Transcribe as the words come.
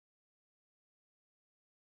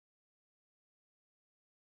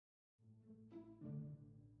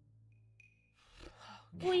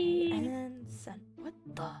Wee. And then send. What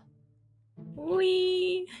the?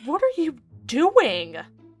 Wee. What are you doing?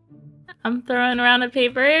 I'm throwing around a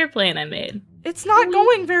paper airplane I made. It's not Wee.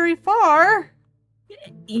 going very far.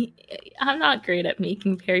 I'm not great at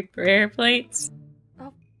making paper airplanes.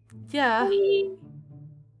 Yeah. Wee.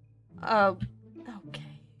 Okay.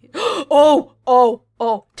 Oh,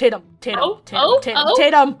 Tatum.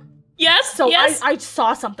 Yes, So yes. I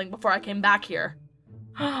saw something before I came back here.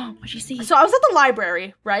 What'd you see? So I was at the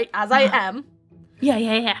library, right, as I am.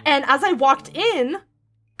 Yeah. And as I walked in,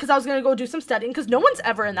 because I was going to go do some studying, because no one's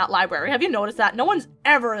ever in that library. Have you noticed that? No one's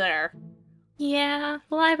ever there. Yeah,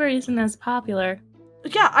 the library isn't as popular.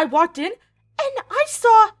 Yeah, I walked in, and I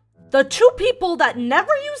saw the two people that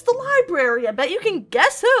never use the library. I bet you can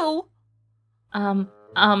guess who.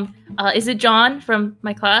 Is it John from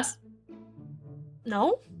my class?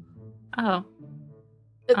 No. Oh.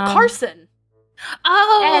 Carson.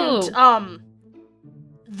 Oh! And,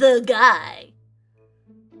 the guy.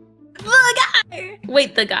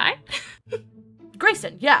 Wait, the guy?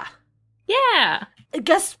 Grayson, yeah. Yeah.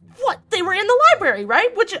 Guess what? They were in the library,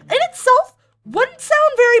 right? Which in itself wouldn't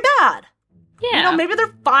sound very bad. Yeah. You know, maybe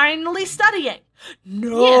they're finally studying.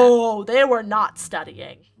 No, They were not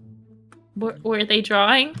studying. Were they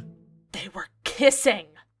drawing? They were kissing.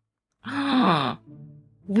 Really?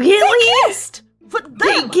 They kissed! But them!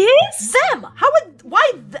 They kissed? Them!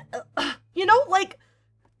 You know, like,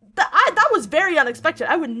 that was very unexpected.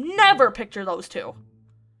 I would never picture those two.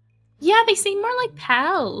 Yeah, they seem more like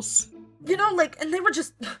pals. You know, like, and they were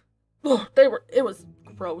just, it was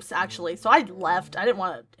gross, actually. So I left. I didn't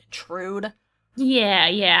want to intrude.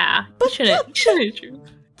 Yeah. But Shouldn't.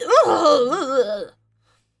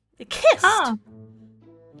 They kissed. Huh.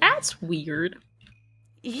 That's weird.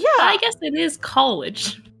 Yeah. I guess it is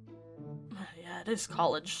college. Yeah, it is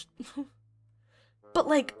college. But,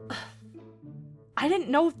 like, I didn't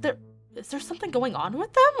know if is there something going on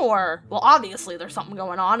with them, or, well, obviously there's something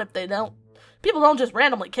going on if people don't just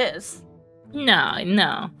randomly kiss.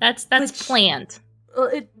 No, that's planned.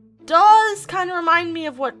 It does kind of remind me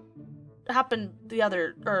of what happened I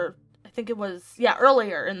think it was,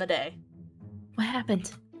 earlier in the day. What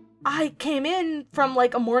happened? I came in from,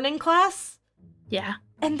 like, a morning class. Yeah.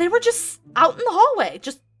 And they were just out in the hallway,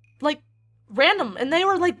 just, like, random. And they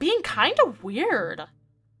were, like, being kind of weird.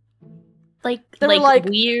 Like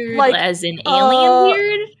weird, like, as in alien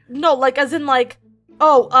weird? No, like, as in, like,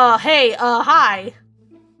 hey, hi.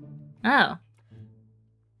 Oh.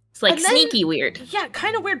 It's like sneaky weird. Yeah,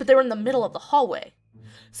 kind of weird, but they were in the middle of the hallway.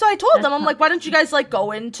 So I told them, I'm like, why don't you guys, like,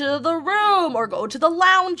 go into the room or go to the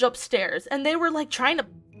lounge upstairs? And they were, like, trying to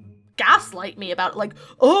gaslight me about it, like,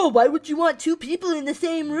 oh, why would you want two people in the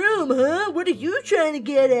same room, huh? What are you trying to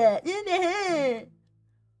get at?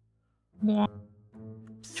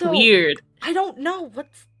 So, weird. I don't know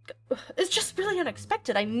it's just really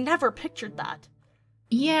unexpected. I never pictured that.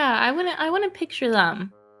 Yeah, I wouldn't picture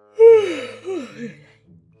them.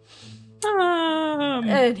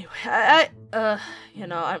 Anyway, I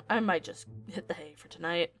might just hit the hay for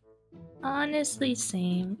tonight. Honestly,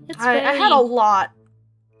 same. I had a lot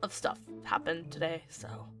of stuff happen today, so.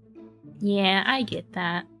 Yeah, I get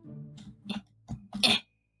that.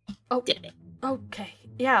 Oh, okay.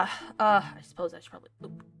 Yeah, I suppose I should probably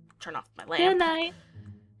turn off my lamp. Good night.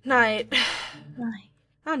 Night. Night.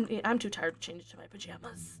 I'm too tired to change into my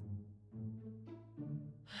pajamas.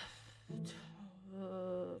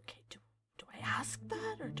 Okay, do I ask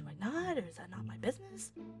that, or do I not, or is that not my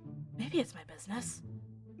business? Maybe it's my business.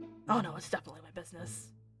 Oh no, it's definitely my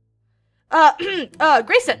business.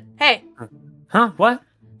 Grayson, hey. Huh? What?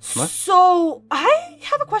 So, I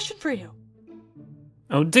have a question for you.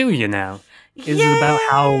 Oh, do you now? Is it about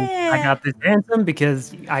how I got this handsome?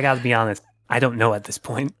 Because I gotta be honest, I don't know at this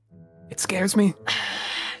point. It scares me.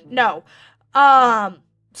 No.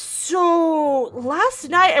 So, last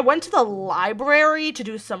night I went to the library to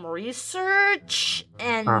do some research,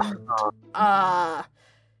 and, I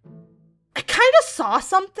kind of saw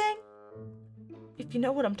something. If you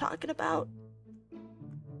know what I'm talking about.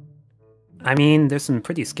 I mean, there's some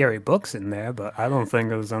pretty scary books in there, but I don't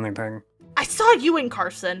think it was anything. I saw you and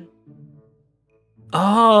Carson.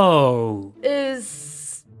 Oh.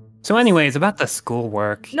 So anyways, about the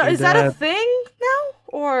schoolwork. No, is that a thing now?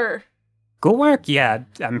 Or... Schoolwork? Yeah,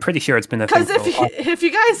 I'm pretty sure it's been a thing. Because if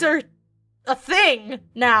you guys are a thing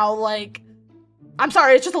now, like... I'm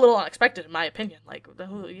sorry, it's just a little unexpected in my opinion. Like,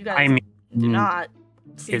 you guys do not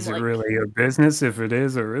seem Is it really your business if it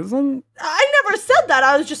is or isn't? I never said that.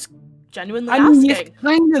 I was just genuinely asking. You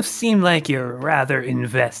kind of seem like you're rather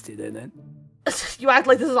invested in it. You act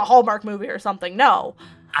like this is a Hallmark movie or something. No.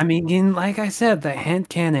 I mean, like I said, the hand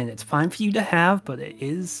cannon, it's fine for you to have, but it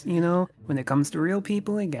is, when it comes to real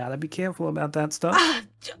people, you gotta be careful about that stuff.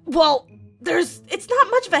 Well, it's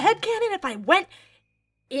not much of a headcanon if I went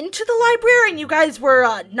into the library and you guys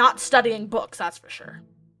were not studying books, that's for sure.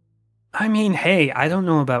 I mean, hey, I don't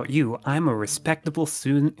know about you. I'm a respectable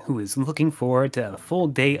student who is looking forward to a full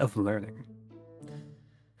day of learning.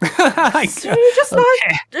 So are you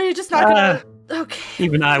just not gonna... Okay.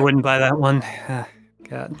 Even I wouldn't buy that one.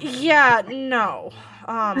 God. Yeah, no.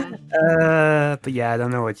 But yeah, I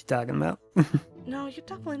don't know what you're talking about. No, you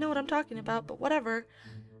definitely know what I'm talking about, but whatever.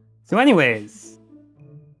 So anyways,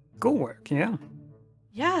 schoolwork, yeah.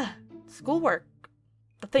 Yeah, schoolwork.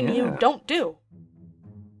 The thing you don't do.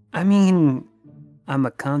 I mean, I'm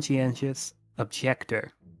a conscientious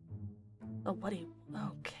objector. Oh, what do you...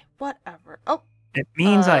 Okay, whatever. Oh. It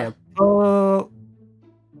means I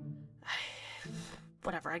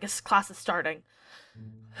whatever, I guess class is starting.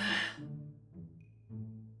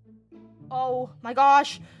 Oh my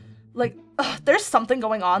gosh. Like, there's something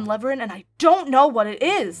going on, Leverin, and I don't know what it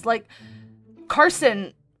is. Like,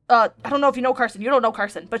 Carson, I don't know if you know Carson. You don't know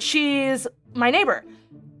Carson, but she's my neighbor.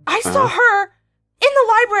 I saw her in the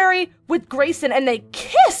library with Grayson, and they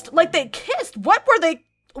kissed. Like, they kissed. Why were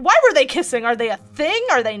they kissing? Are they a thing?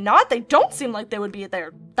 Are they not? They don't seem like they would be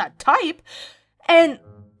that type. And,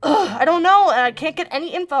 I don't know, and I can't get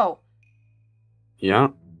any info. Yeah.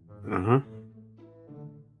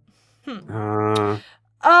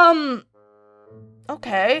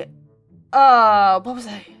 Okay. What was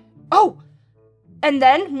I? Oh! And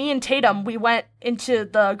then, me and Tatum, we went into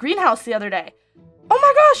the greenhouse the other day. Oh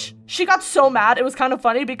my gosh! She got so mad. It was kind of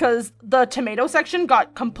funny because the tomato section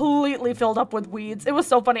got completely filled up with weeds. It was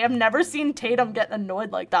so funny. I've never seen Tatum get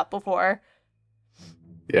annoyed like that before.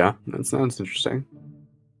 Yeah, that sounds interesting.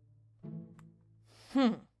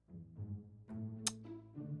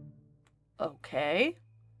 Okay.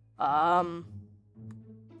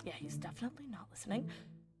 Yeah, he's definitely not listening.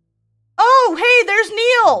 Oh, hey, there's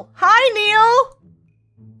Neil! Hi, Neil!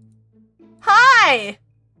 Hi!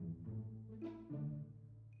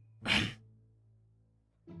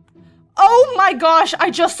 Oh my gosh,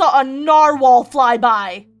 I just saw a narwhal fly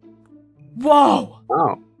by! Whoa!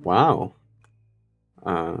 Oh, wow.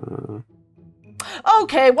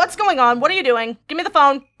 Okay, what's going on? What are you doing? Give me the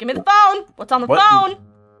phone. Give me the phone. What's on the phone?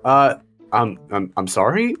 I'm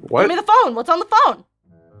sorry? What? Give me the phone. What's on the phone?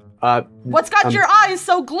 What's got your eyes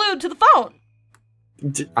so glued to the phone?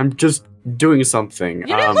 I'm just doing something.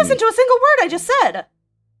 You didn't listen to a single word I just said.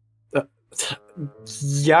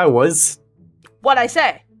 Yeah, I was. What'd I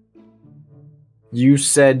say? You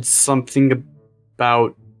said something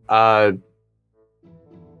about,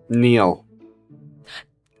 Neil.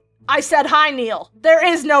 I said hi, Neil. There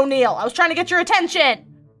is no Neil. I was trying to get your attention.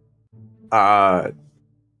 Unbelievable.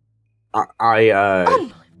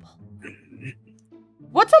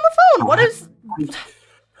 What's on the phone? What is...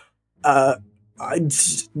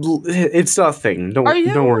 it's nothing. Don't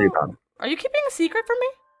worry about it. Are you keeping a secret from me?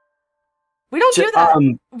 We don't do that.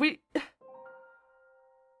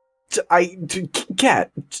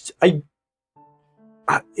 Cat,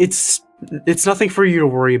 it's nothing for you to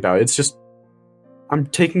worry about. It's just, I'm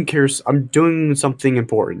doing something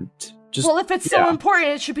important. Just, well, if it's so important,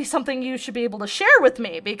 it should be something you should be able to share with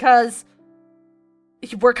me, because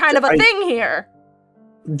we're kind of a thing here.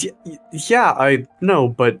 Yeah, I know,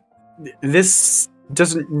 but this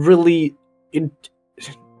doesn't really need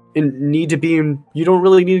to be you don't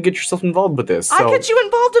really need to get yourself involved with this. So. I get you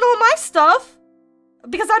involved in all my stuff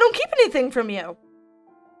because I don't keep anything from you.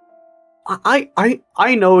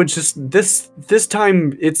 I know, it's just this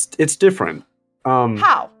time it's different.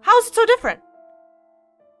 How? How's it so different?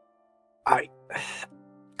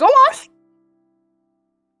 Go on.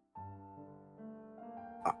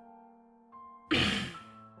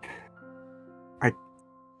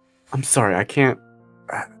 I'm sorry, I can't.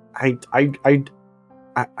 You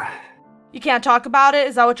can't talk about it?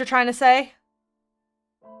 Is that what you're trying to say?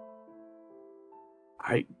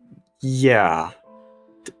 Yeah.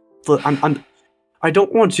 Look, I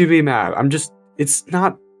don't want you to be mad. I'm just. It's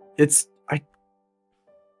not. It's.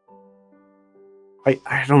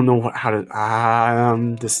 I don't know how to.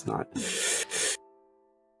 This is not.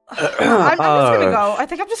 I'm just gonna go. I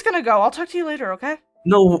think I'm just gonna go. I'll talk to you later, okay?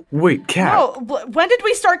 No, wait, Cat. No, when did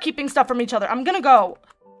we start keeping stuff from each other? I'm gonna go.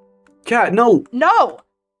 Cat, no. No!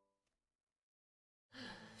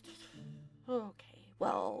 Okay,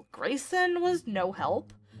 well, Grayson was no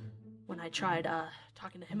help when I tried,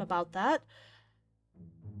 talking to him about that.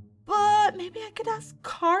 But maybe I could ask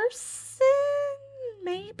Carson?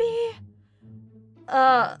 Maybe?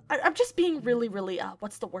 I'm just being really,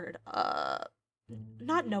 what's the word?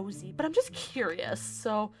 not nosy, but I'm just curious.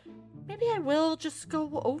 So maybe I will just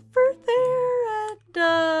go over there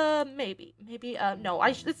and maybe no,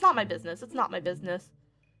 it's not my business. It's not my business.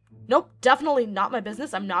 Nope, definitely not my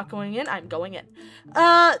business. I'm not going in. I'm going in.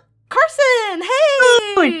 Carson,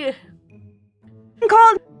 hey!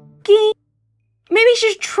 Called maybe you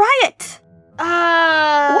should try it.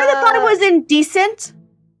 What if I was indecent?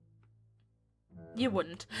 You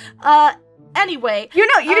wouldn't. Anyway. You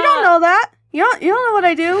don't know that. You don't know what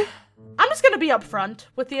I do. I'm just gonna be upfront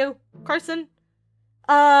with you, Carson.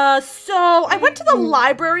 So I went to the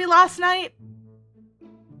library last night.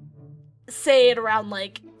 Say it around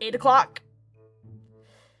like 8 o'clock.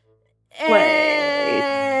 And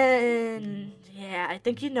yeah, I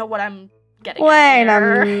think you know what I'm getting Wait at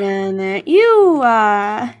a here. minute. You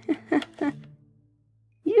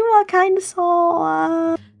kind of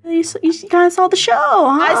saw you kind of saw the show,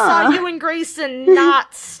 huh? I saw you and Grayson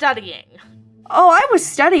not studying. Oh, I was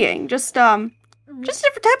studying. Just a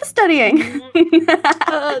different type of studying.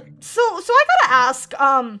 So I gotta ask,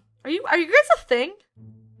 are you guys a thing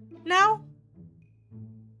now?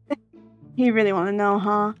 You really want to know,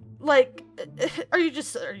 huh? Like, are you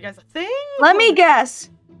guys a thing? Let me guess.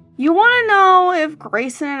 You want to know if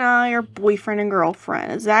Grayson and I are boyfriend and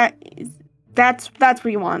girlfriend? That's what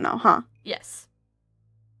you want to know, huh? Yes.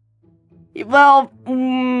 Well,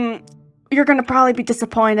 you're gonna probably be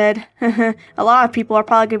disappointed. A lot of people are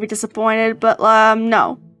probably gonna be disappointed, but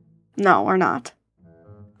no, we're not.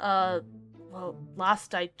 Well,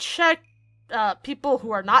 last I checked, people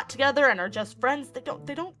who are not together and are just friends, they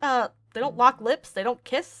don't lock lips, they don't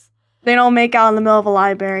kiss. They don't make out in the middle of a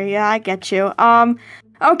library. Yeah, I get you.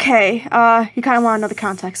 Okay. You kind of want to know the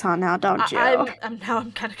context, huh? Now, don't you?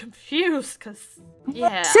 I'm kind of confused, cause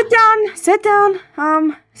yeah. Sit down. Sit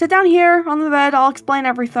down here on the bed. I'll explain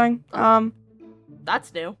everything.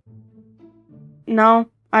 That's new. No,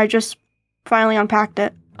 I just finally unpacked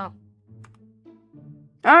it. Oh.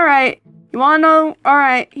 All right. You want to know? All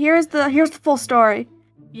right. Here's the full story.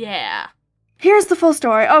 Yeah. Here's the full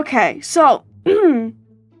story. Okay, so we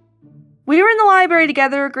were in the library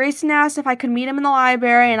together. Grayson asked if I could meet him in the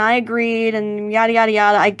library, and I agreed, and yada yada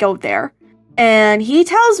yada. I go there, and he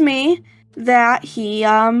tells me that he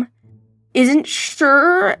isn't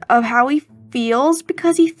sure of how he feels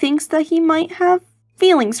because he thinks that he might have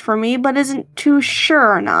feelings for me, but isn't too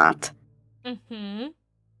sure or not. Mm-hmm.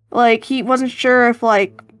 Like, he wasn't sure if,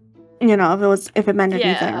 like, you know, if it meant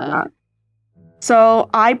anything or not. So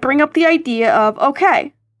I bring up the idea of,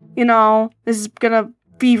 okay, you know, this is gonna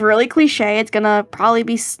be really cliche. It's gonna probably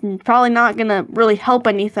not gonna really help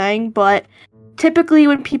anything, but typically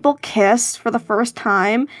when people kiss for the first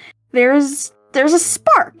time, there's a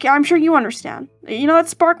spark. I'm sure you understand. You know that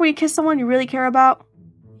spark when you kiss someone you really care about?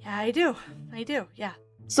 Yeah, I do, yeah.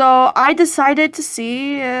 So I decided to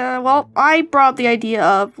see, I brought up the idea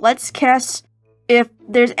of, let's kiss. If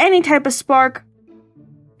there's any type of spark,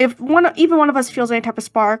 if even one of us feels any type of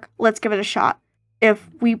spark, let's give it a shot. If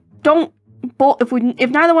we don't, if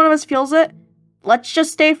neither one of us feels it, let's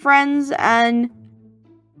just stay friends and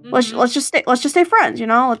let's just stay friends. You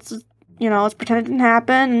know, let's pretend it didn't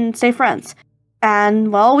happen and stay friends.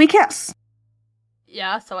 And well, we kiss.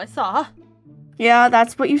 Yeah, so I saw. Yeah,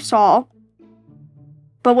 that's what you saw.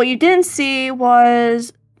 But what you didn't see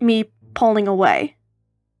was me pulling away,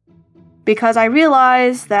 because I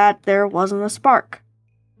realized that there wasn't a spark.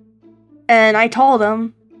 And I told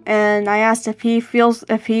him, and I asked if he felt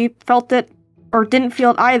it or didn't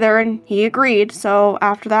feel it either, and he agreed. So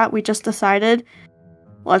after that, we just decided,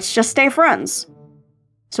 let's just stay friends.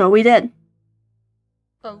 So we did.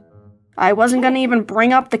 Oh. I wasn't gonna even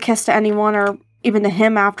bring up the kiss to anyone or even to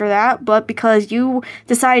him after that, but because you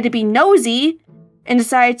decided to be nosy and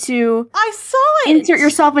decided to I saw it! insert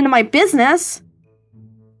yourself into my business,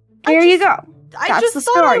 here you go. That's the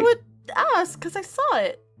thought story. I would ask, because I saw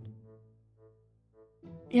it.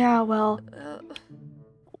 Yeah, well,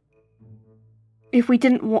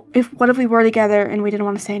 what if we were together and we didn't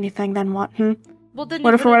want to say anything, then what? Well, then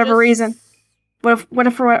what if for whatever reason? What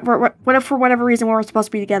if for whatever reason we were supposed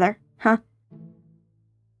to be together? Huh?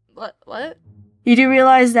 What? You do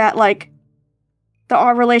realize that, like, there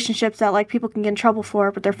are relationships that, like, people can get in trouble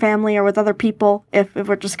for with their family or with other people if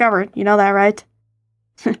we're discovered. You know that, right?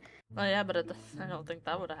 Oh yeah, but I don't think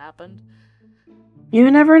that would have happened. You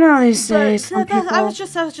never know these days. I was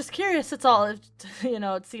just curious. That's all.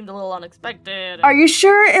 It seemed a little unexpected. Are you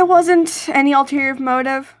sure it wasn't any ulterior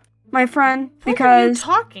motive, my friend? What Because are you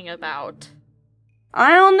talking about?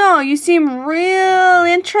 I don't know. You seem real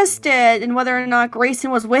interested in whether or not Grayson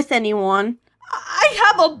was with anyone.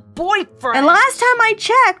 I have a boyfriend. And last time I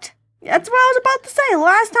checked, that's what I was about to say.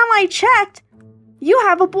 Last time I checked, You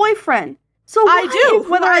have a boyfriend. So I do.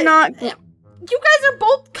 whether or not... You guys are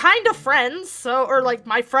both kind of friends, or like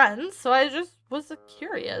my friends, so I just was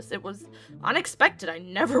curious. It was unexpected. I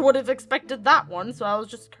never would have expected that one, so I was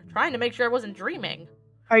just trying to make sure I wasn't dreaming.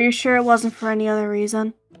 Are you sure it wasn't for any other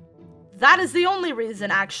reason? That is the only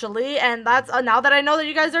reason, actually, and that's, now that I know that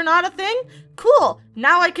you guys are not a thing, cool.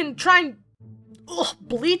 Now I can try and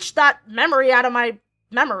bleach that memory out of my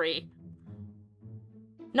memory.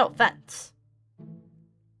 No offense.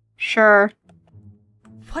 Sure.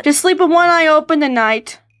 What? Just sleep with one eye open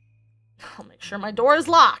tonight. I'll make sure my door is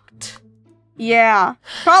locked. Yeah,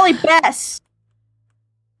 probably best.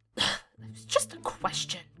 It's just a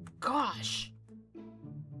question. Gosh.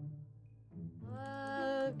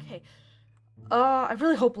 Okay. I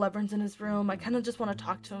really hope Leverin's in his room. I kind of just want to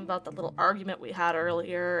talk to him about the little argument we had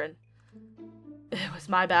earlier, and it was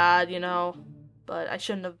my bad, you know, but I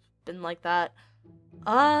shouldn't have been like that.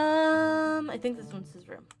 I think this one's his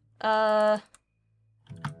room.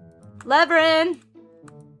 Leverin!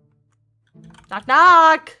 Knock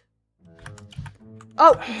knock!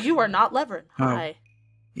 Oh, you are not Leverin. Hi.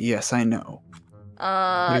 Yes, I know.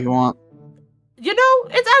 What do you want? You know,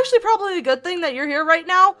 it's actually probably a good thing that you're here right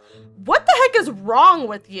now. What the heck is wrong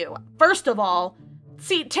with you? First of all,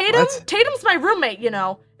 see, Tatum's my roommate, you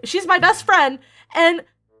know. She's my best friend, and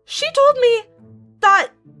she told me that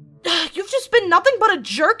you've just been nothing but a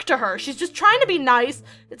jerk to her. She's just trying to be nice.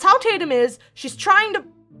 It's how Tatum is. She's trying to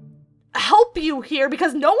help you here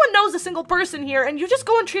because no one knows a single person here, and you just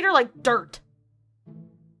go and treat her like dirt.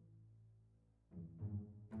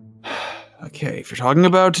 Okay, if you're talking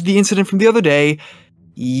about the incident from the other day,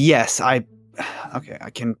 yes, I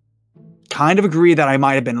can kind of agree that I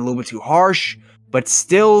might have been a little bit too harsh, but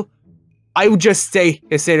still, I would just say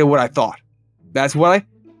to what I thought. That's what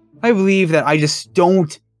I believe, that I just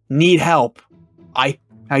don't need help. I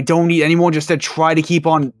don't need anyone just to try to keep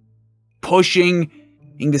on pushing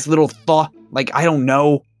in this little thought. Like, I don't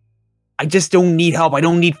know. I just don't need help. I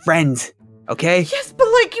don't need friends. Okay? Yes, but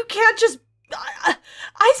like, you can't just...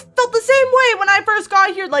 I felt the same way when I first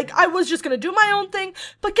got here. Like, I was just gonna do my own thing.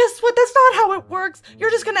 But guess what? That's not how it works.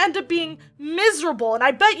 You're just gonna end up being miserable. And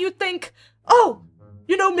I bet you think, oh,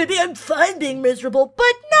 you know, maybe I'm fine being miserable.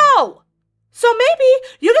 But no! So maybe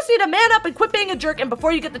you just need to man up and quit being a jerk. And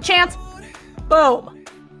before you get the chance, boom.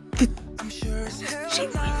 She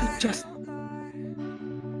really just